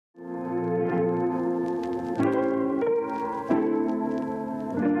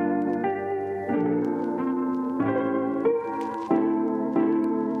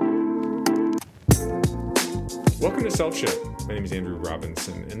to Selfship. My name is Andrew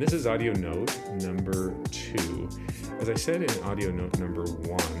Robinson, and this is audio note number 2. As I said in audio note number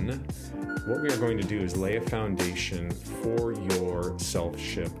 1, what we are going to do is lay a foundation for your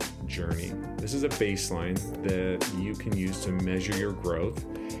Selfship journey. This is a baseline that you can use to measure your growth,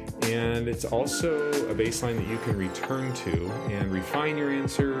 and it's also a baseline that you can return to and refine your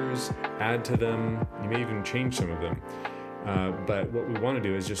answers, add to them. You may even change some of them. But what we want to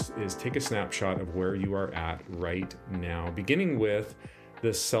do is take a snapshot of where you are at right now, beginning with the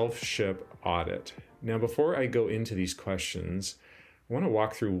Selfship audit. Now, before I go into these questions, I want to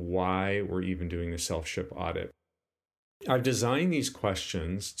walk through why we're even doing the Selfship audit. I've designed these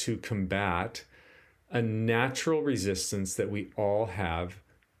questions to combat a natural resistance that we all have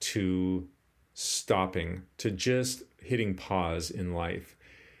to stopping, to just hitting pause in life.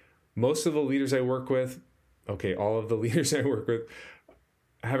 Most of the leaders I work with, all of the leaders I work with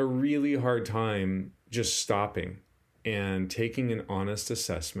have a really hard time just stopping and taking an honest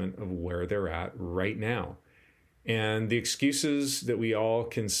assessment of where they're at right now. And the excuses that we all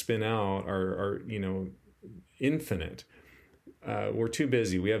can spin out are infinite. We're too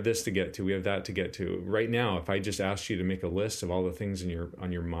busy. We have this to get to. We have that to get to. Right now, if I just asked you to make a list of all the things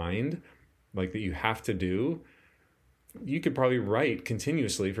on your mind, like that you have to do, you could probably write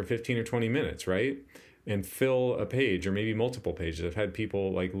continuously for 15 or 20 minutes, right? And fill a page or maybe multiple pages. I've had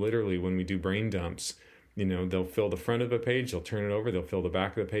people, like, literally when we do brain dumps, they'll fill the front of a page, they'll turn it over, they'll fill the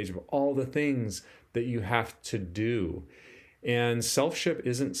back of the page of all the things that you have to do. And Selfship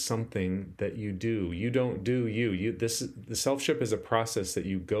isn't something that you do. You don't do you. The Selfship is a process that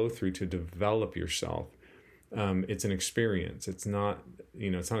you go through to develop yourself. It's an experience. It's not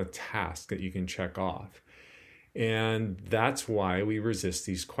a task that you can check off. And that's why we resist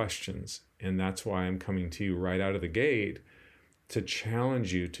these questions. And that's why I'm coming to you right out of the gate to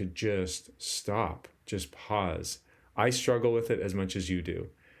challenge you to just stop, just pause. I struggle with it as much as you do,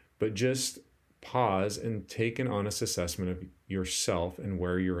 but just pause and take an honest assessment of yourself and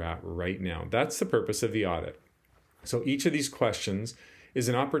where you're at right now. That's the purpose of the audit. So each of these questions is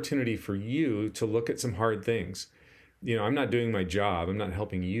an opportunity for you to look at some hard things. I'm not doing my job. I'm not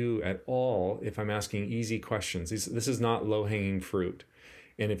helping you at all if I'm asking easy questions. This is not low-hanging fruit.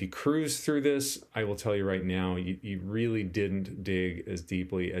 And if you cruise through this, I will tell you right now, you really didn't dig as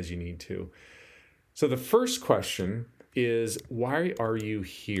deeply as you need to. So the first question is, why are you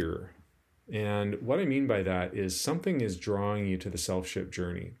here? And what I mean by that is something is drawing you to the Selfship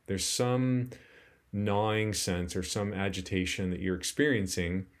journey. There's some gnawing sense or some agitation that you're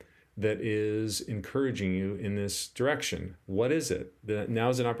experiencing that is encouraging you in this direction. What is it?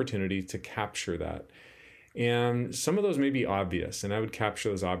 Now's an opportunity to capture that. And some of those may be obvious, and I would capture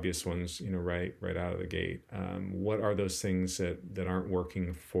those obvious ones, right out of the gate. What are those things that aren't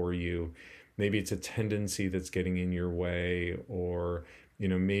working for you? Maybe it's a tendency that's getting in your way, or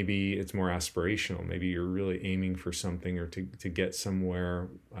maybe it's more aspirational. Maybe you're really aiming for something or to get somewhere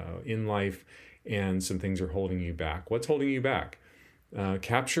in life, and some things are holding you back. What's holding you back?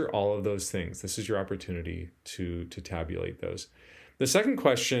 Capture all of those things. This is your opportunity to tabulate those. The second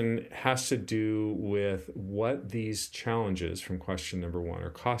question has to do with what these challenges from question number 1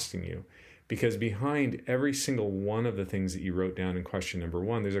 are costing you. Because behind every single one of the things that you wrote down in question number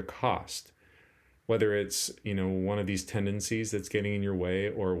 1, there's a cost. Whether it's, one of these tendencies that's getting in your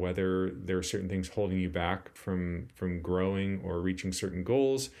way, or whether there are certain things holding you back from growing or reaching certain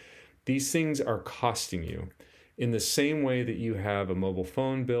goals, these things are costing you. In the same way that you have a mobile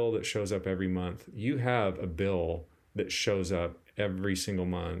phone bill that shows up every month, you have a bill that shows up every single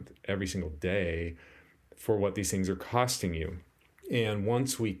month, every single day, for what these things are costing you. And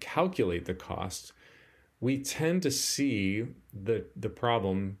once we calculate the cost, we tend to see the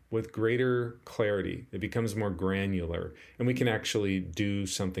problem with greater clarity. It becomes more granular, and we can actually do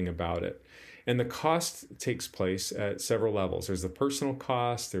something about it. And the cost takes place at several levels. There's the personal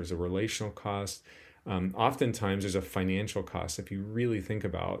cost, there's a relational cost. Oftentimes there's a financial cost if you really think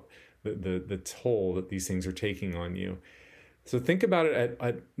about the toll that these things are taking on you. So think about it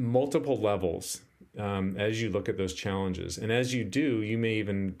at multiple levels as you look at those challenges. And as you do, you may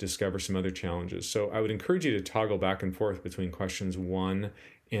even discover some other challenges. So I would encourage you to toggle back and forth between questions 1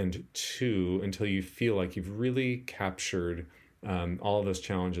 and 2 until you feel like you've really captured all of those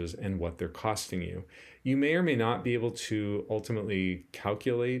challenges and what they're costing you. You may or may not be able to ultimately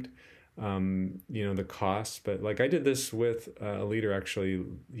calculate the costs, but like I did this with a leader actually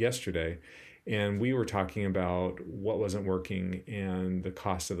yesterday, and we were talking about what wasn't working and the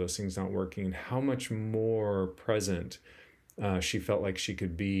cost of those things not working, and how much more present she felt like she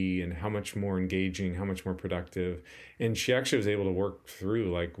could be, and how much more engaging, how much more productive. And she actually was able to work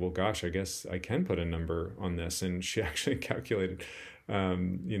through like, well, gosh, I guess I can put a number on this. And she actually calculated,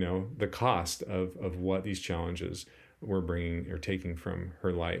 the cost of what these challenges were bringing or taking from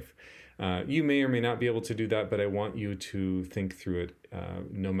her life. You may or may not be able to do that, but I want you to think through it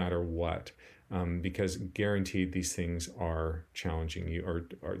no matter what, because guaranteed these things are challenging you,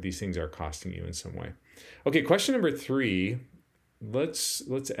 or these things are costing you in some way. Okay, question number 3.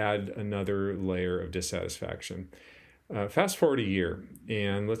 Let's add another layer of dissatisfaction. Fast forward a year,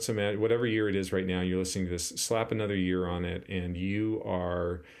 and let's imagine whatever year it is right now, you're listening to this, slap another year on it, and you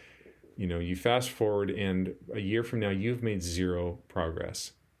fast forward, and a year from now, you've made zero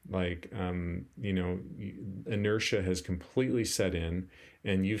progress. Like, inertia has completely set in,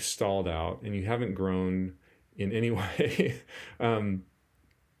 and you've stalled out, and you haven't grown in any way.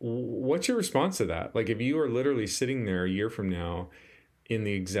 What's your response to that? Like, if you are literally sitting there a year from now in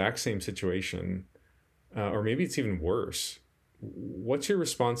the exact same situation, or maybe it's even worse, what's your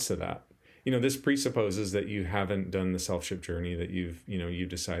response to that? This presupposes that you haven't done the self-ship journey, that you've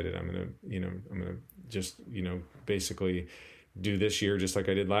decided I'm going to just, basically do this year just like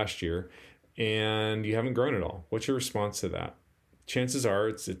I did last year, and you haven't grown at all. What's your response to that? Chances are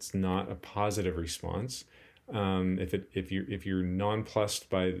it's not a positive response. If you're nonplussed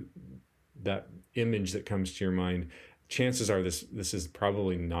by that image that comes to your mind, chances are this is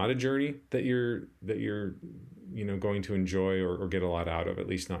probably not a journey that you're going to enjoy or get a lot out of, at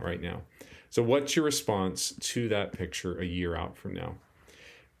least not right now. So what's your response to that picture a year out from now?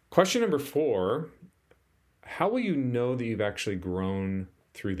 Question number 4, how will you know that you've actually grown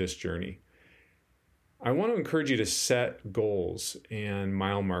through this journey? I want to encourage you to set goals and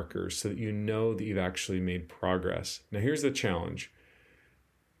mile markers so that you know that you've actually made progress. Now, here's the challenge.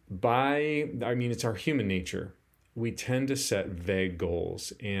 It's our human nature. We tend to set vague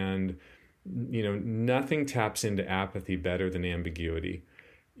goals, and nothing taps into apathy better than ambiguity.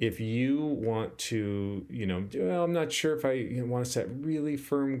 If you want to, I'm not sure if I want to set really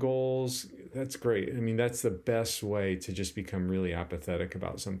firm goals, that's great. That's the best way to just become really apathetic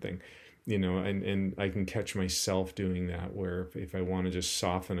about something. And I can catch myself doing that, where if I want to just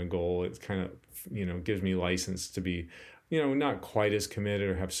soften a goal, it kind of, gives me license to be, not quite as committed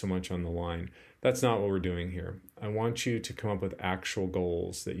or have so much on the line. That's not what we're doing here. I want you to come up with actual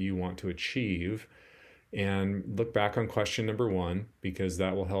goals that you want to achieve, and look back on question number 1, because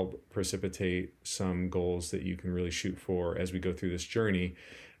that will help precipitate some goals that you can really shoot for as we go through this journey.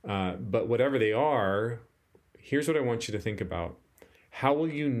 But whatever they are, here's what I want you to think about. How will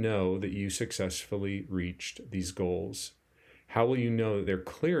you know that you successfully reached these goals? How will you know that they're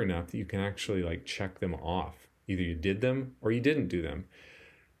clear enough that you can actually check them off? Either you did them or you didn't do them.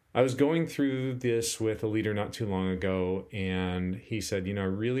 I was going through this with a leader not too long ago, and he said, I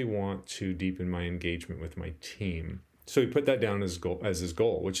really want to deepen my engagement with my team. So he put that down as his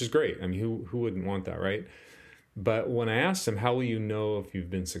goal, which is great. Who wouldn't want that, right? But when I asked him, how will you know if you've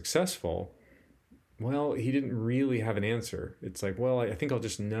been successful? Well, he didn't really have an answer. It's like, well, I think I'll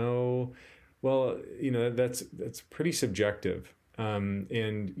just know. Well, that's pretty subjective.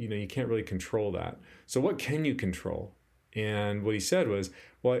 And you can't really control that. So what can you control? And what he said was,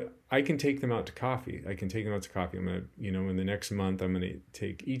 well, I can take them out to coffee. I'm going to, in the next month, I'm going to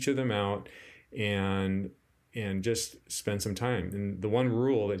take each of them out and just spend some time. And the one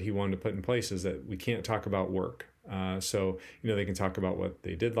rule that he wanted to put in place is that we can't talk about work. So they can talk about what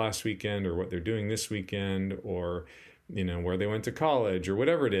they did last weekend, or what they're doing this weekend, or where they went to college, or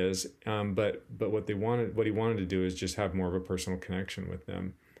whatever it is. But what he wanted to do is just have more of a personal connection with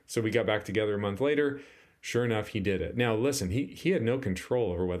them. So we got back together a month later. Sure enough, he did it. Now, listen, he had no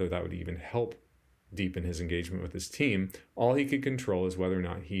control over whether that would even help deepen his engagement with his team. All he could control is whether or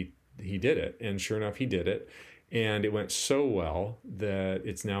not he did it. And sure enough, he did it. And it went so well that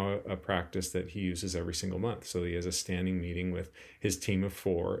it's now a practice that he uses every single month. So he has a standing meeting with his team of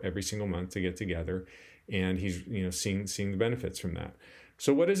 4 every single month to get together. And he's seeing the benefits from that.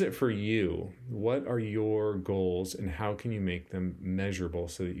 So what is it for you? What are your goals, and how can you make them measurable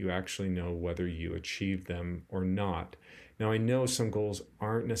so that you actually know whether you achieved them or not? Now, I know some goals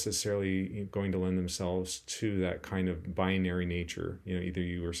aren't necessarily going to lend themselves to that kind of binary nature. Either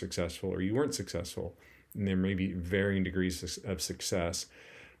you were successful or you weren't successful. And there may be varying degrees of success.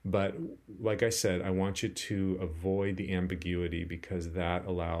 But like I said, I want you to avoid the ambiguity, because that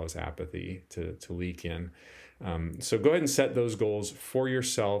allows apathy to leak in. So go ahead and set those goals for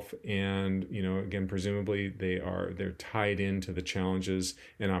yourself. And, again, presumably they're tied into the challenges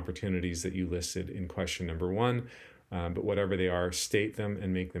and opportunities that you listed in question number 1. But whatever they are, state them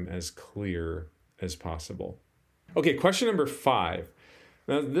and make them as clear as possible. Okay, question number 5.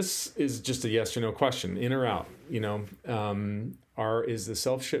 Now, this is just a yes or no question, in or out. Is the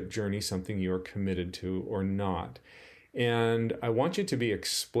Selfship journey something you are committed to or not? And I want you to be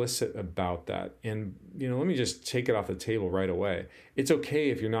explicit about that. And, let me just take it off the table right away. It's okay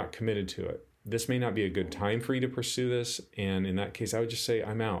if you're not committed to it. This may not be a good time for you to pursue this. And in that case, I would just say,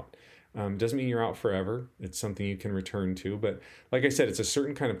 I'm out. Doesn't mean you're out forever. It's something you can return to. But like I said, it's a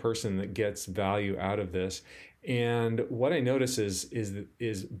certain kind of person that gets value out of this. And what I notice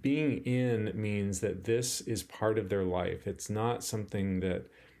is being in means that this is part of their life. It's not something that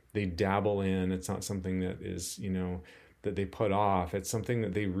they dabble in. It's not something that is, that they put off. It's something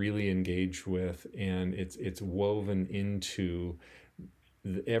that they really engage with, and it's woven into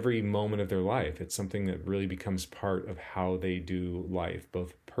every moment of their life. It's something that really becomes part of how they do life,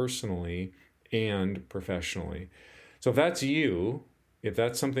 both personally and professionally. So if that's you, if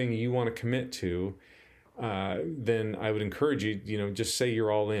that's something you want to commit to, then I would encourage you, just say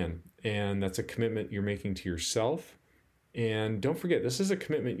you're all in. And that's a commitment you're making to yourself. And don't forget, this is a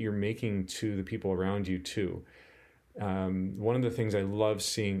commitment you're making to the people around you too. One of the things I love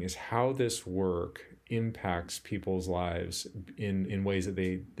seeing is how this work impacts people's lives in ways that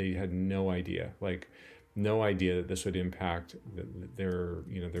they had no idea, like no idea that this would impact their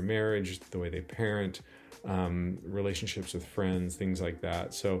marriage, the way they parent, relationships with friends, things like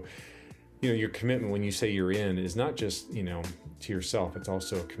that. So, your commitment when you say you're in is not just, to yourself. It's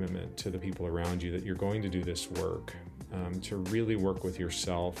also a commitment to the people around you that you're going to do this work, to really work with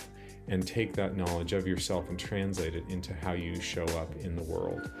yourself and take that knowledge of yourself and translate it into how you show up in the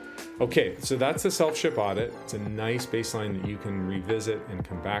world. Okay, so that's the Selfship audit. It's a nice baseline that you can revisit and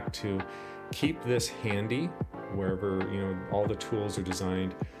come back to. Keep this handy wherever, all the tools are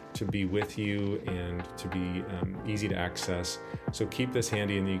designed to be with you and to be easy to access. So keep this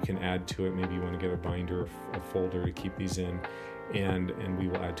handy, and you can add to it. Maybe you want to get a binder, a folder to keep these in, and we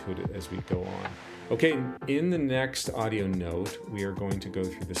will add to it as we go on. Okay, in the next audio note, we are going to go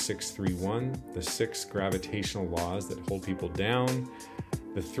through the 631, the 6 gravitational laws that hold people down,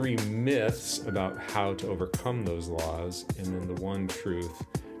 the 3 myths about how to overcome those laws, and then the 1 truth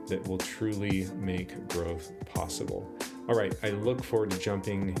that will truly make growth possible. All right, I look forward to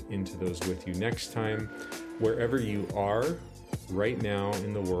jumping into those with you next time. Wherever you are right now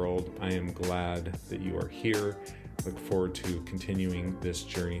in the world, I am glad that you are here. Look forward to continuing this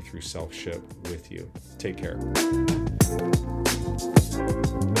journey through Selfship with you. Take care.